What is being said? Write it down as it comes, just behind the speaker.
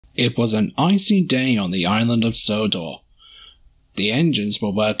It was an icy day on the island of Sodor. The engines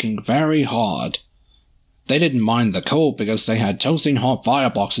were working very hard. They didn't mind the cold because they had toasting hot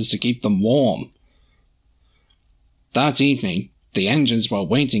fireboxes to keep them warm. That evening, the engines were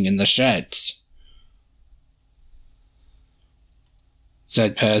waiting in the sheds.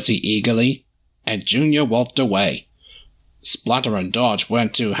 Said Percy eagerly, and Junior walked away. Splatter and Dodge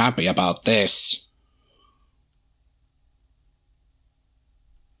weren't too happy about this.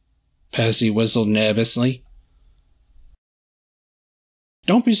 Percy whistled nervously.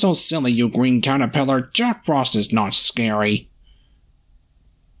 Don't be so silly, you green caterpillar. Jack Frost is not scary.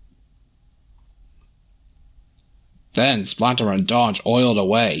 Then Splatter and Dodge oiled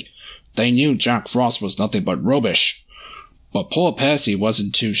away. They knew Jack Frost was nothing but rubbish. But poor Percy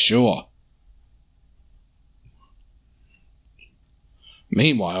wasn't too sure.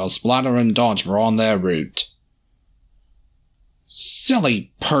 Meanwhile, Splatter and Dodge were on their route.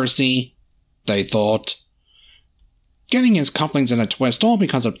 Silly Percy, they thought. Getting his couplings in a twist all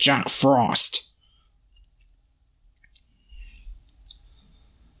because of Jack Frost.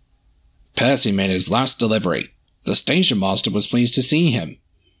 Percy made his last delivery. The station master was pleased to see him.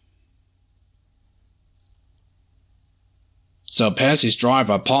 So Percy's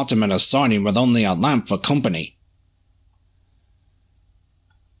driver parked him in a siding with only a lamp for company.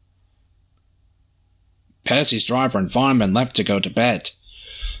 Percy's driver and fireman left to go to bed.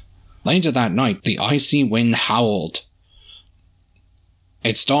 Later that night, the icy wind howled.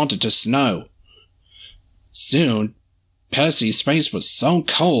 It started to snow. Soon, Percy's face was so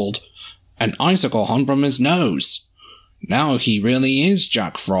cold, an icicle hung from his nose. Now he really is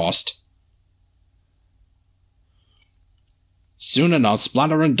Jack Frost. Soon enough,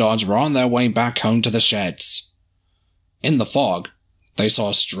 Splatter and Dodge were on their way back home to the sheds. In the fog, they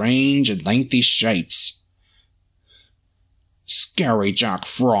saw strange and lengthy shapes. Scary Jack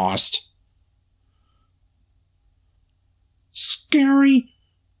Frost. Scary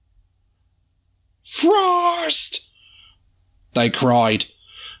Frost! They cried.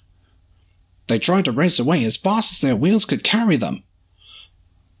 They tried to race away as fast as their wheels could carry them.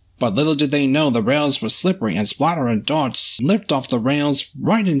 But little did they know the rails were slippery and Splatter and Dodge slipped off the rails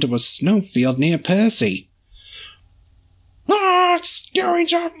right into a snowfield near Percy. Ah, Scary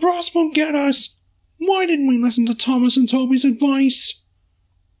Jack Frost will get us! Why didn't we listen to Thomas and Toby's advice?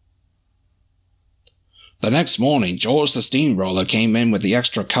 The next morning, George the steamroller came in with the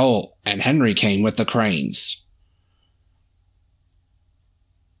extra coal, and Henry came with the cranes.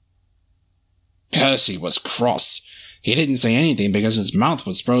 Percy was cross. He didn't say anything because his mouth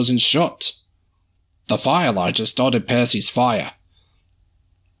was frozen shut. The firelighter started Percy's fire.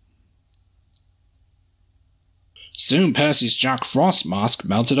 Soon Percy's Jack Frost mask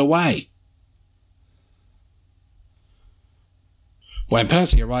melted away. When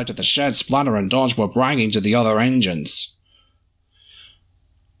Percy arrived at the shed, Splatter and Dodge were bragging to the other engines.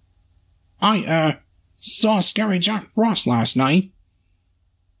 I, saw Scary Jack Frost last night.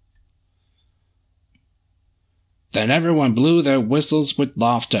 Then everyone blew their whistles with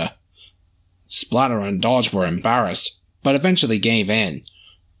laughter. Splatter and Dodge were embarrassed, but eventually gave in.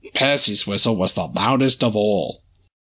 Percy's whistle was the loudest of all.